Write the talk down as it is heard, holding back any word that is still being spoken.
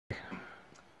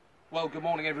Well, good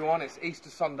morning everyone. It's Easter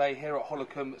Sunday here at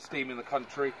Hollycombe, steaming the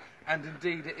country, and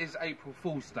indeed it is April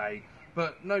Fool's Day.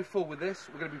 But no fool with this,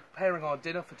 we're going to be preparing our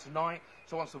dinner for tonight.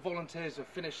 So once the volunteers have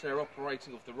finished their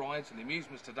operating of the rides and the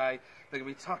amusements today, they're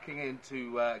going to be tucking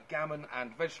into gammon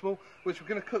and vegetable, which we're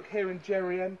going to cook here in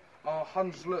Jerry M, our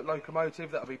Hunslet locomotive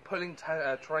that will be pulling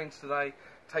trains today,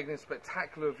 taking in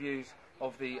spectacular views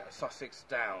of the Sussex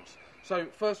Downs. So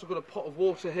first I've got a pot of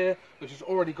water here which has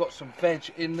already got some veg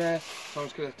in there, so I'm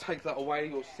just going to take that away.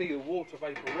 You'll see the water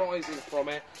vapour rising from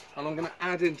it, and I'm going to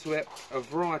add into it a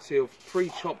variety of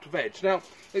pre-chopped veg. Now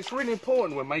it's really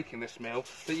important when making this meal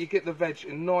that you get the veg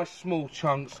in nice small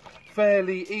chunks,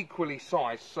 fairly equally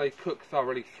sized, so they cook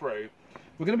thoroughly through.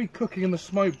 We're going to be cooking in the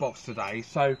smoke box today,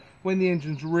 so when the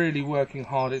engine's really working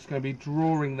hard it's going to be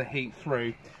drawing the heat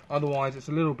through, otherwise it's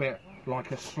a little bit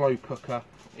like a slow cooker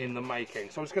in the making.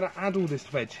 So I'm just going to add all this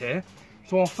veg here.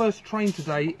 So our first train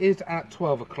today is at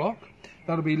 12 o'clock.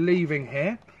 That'll be leaving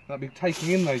here. That'll be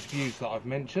taking in those views that I've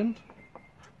mentioned.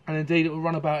 And indeed it will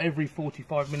run about every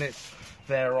 45 minutes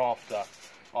thereafter.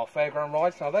 Our fairground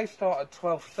rides, now they start at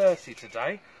 12:30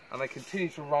 today and they continue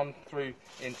to run through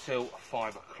until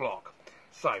 5 o'clock.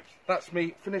 So that's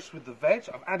me finished with the veg.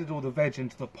 I've added all the veg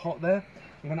into the pot there.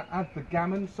 I'm going to add the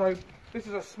gammon. So this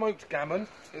is a smoked gammon.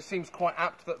 It seems quite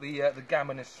apt that the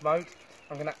gammon is smoked.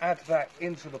 I'm going to add that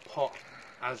into the pot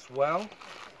as well.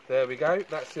 There we go.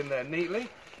 That's in there neatly.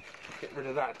 Get rid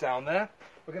of that down there.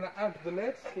 We're going to add the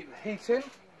lid, keep the heat in,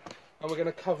 and we're going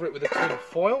to cover it with a tin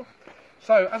foil.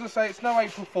 So as I say, it's no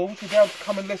April Fool's. You'll be able to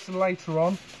come and listen later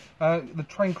on. The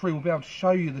train crew will be able to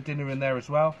show you the dinner in there as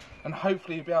well, and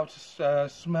hopefully you'll be able to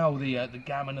smell the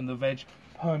gammon and the veg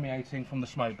permeating from the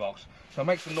smoke box. So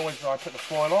make some noise when I put the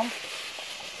foil on.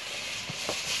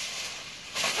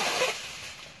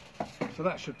 So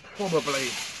that should probably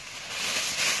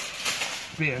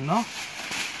be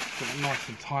enough. Get it nice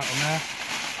and tight on there.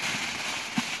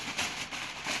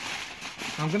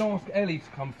 I'm going to ask Ellie to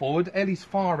come forward. Ellie's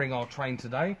firing our train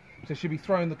today, so she'll be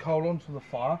throwing the coal onto the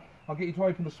fire. I'll get you to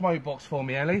open the smoke box for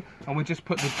me, Ellie, and we'll just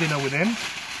put the dinner within.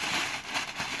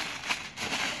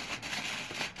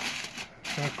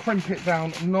 So crimp it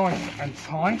down nice and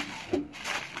tight.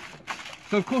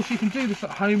 So of course you can do this at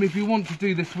home. If you want to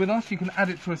do this with us, you can add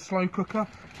it to a slow cooker,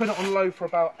 put it on low for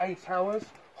about 8 hours,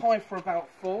 high for about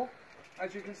 4.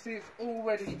 As you can see, it's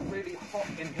already really hot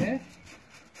in here.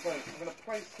 So I'm going to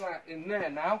place that in there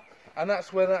now, and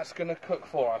that's where that's going to cook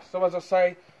for us. So as I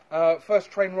say, first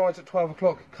train rides at 12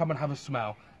 o'clock, come and have a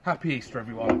smell. Happy Easter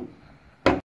everyone.